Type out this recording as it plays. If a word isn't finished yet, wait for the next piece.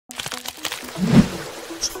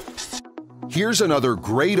Here's another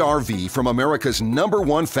great RV from America's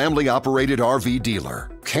 #1 family-operated RV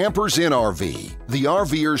dealer, Campers Inn RV, the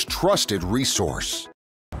RVer's trusted resource.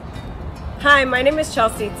 Hi, my name is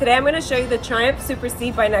Chelsea. Today I'm going to show you the Triumph Super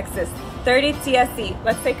C by Nexus-30TSC.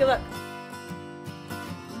 Let's take a look.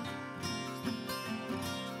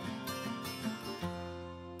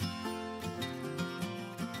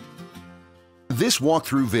 This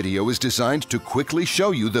walkthrough video is designed to quickly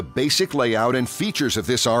show you the basic layout and features of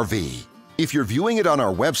this RV. If you're viewing it on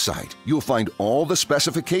our website, you'll find all the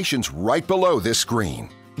specifications right below this screen.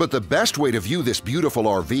 But the best way to view this beautiful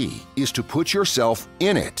RV is to put yourself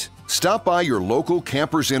in it. Stop by your local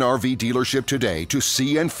Campers Inn RV dealership today to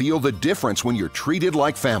see and feel the difference when you're treated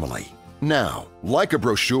like family. Now, like a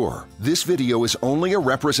brochure, this video is only a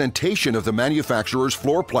representation of the manufacturer's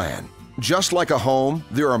floor plan. Just like a home,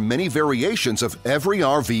 there are many variations of every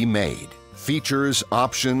RV made. Features,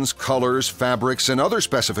 options, colors, fabrics, and other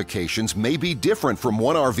specifications may be different from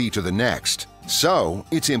one RV to the next. So,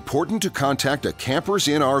 it's important to contact a Campers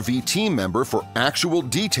Inn RV team member for actual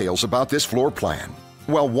details about this floor plan.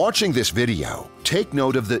 While watching this video, take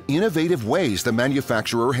note of the innovative ways the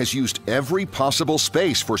manufacturer has used every possible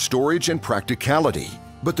space for storage and practicality.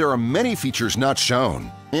 But there are many features not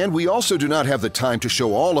shown, and we also do not have the time to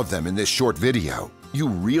show all of them in this short video. You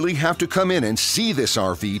really have to come in and see this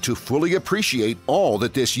RV to fully appreciate all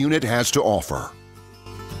that this unit has to offer.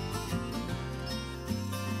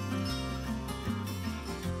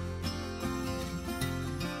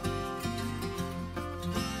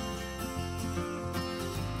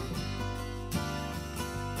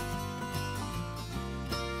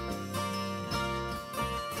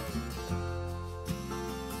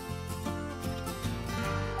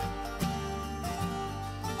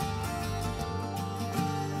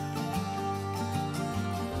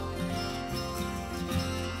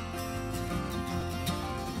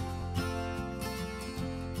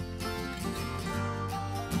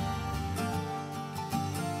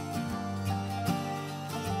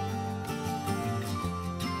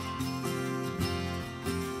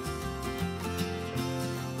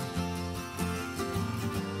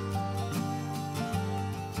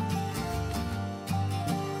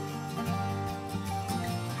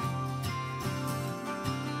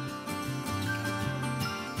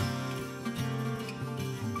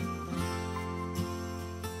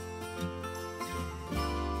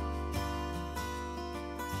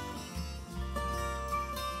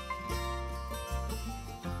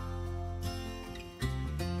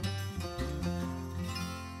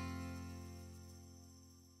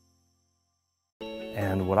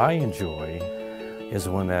 And what I enjoy is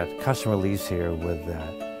when that customer leaves here with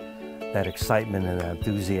that excitement and that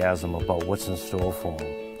enthusiasm about what's in store for them.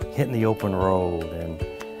 Hitting the open road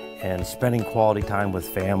and spending quality time with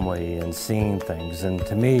family and seeing things. And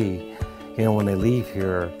to me, you know, when they leave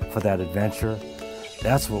here for that adventure,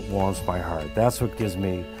 that's what warms my heart. That's what gives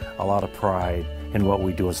me a lot of pride in what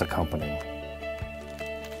we do as a company.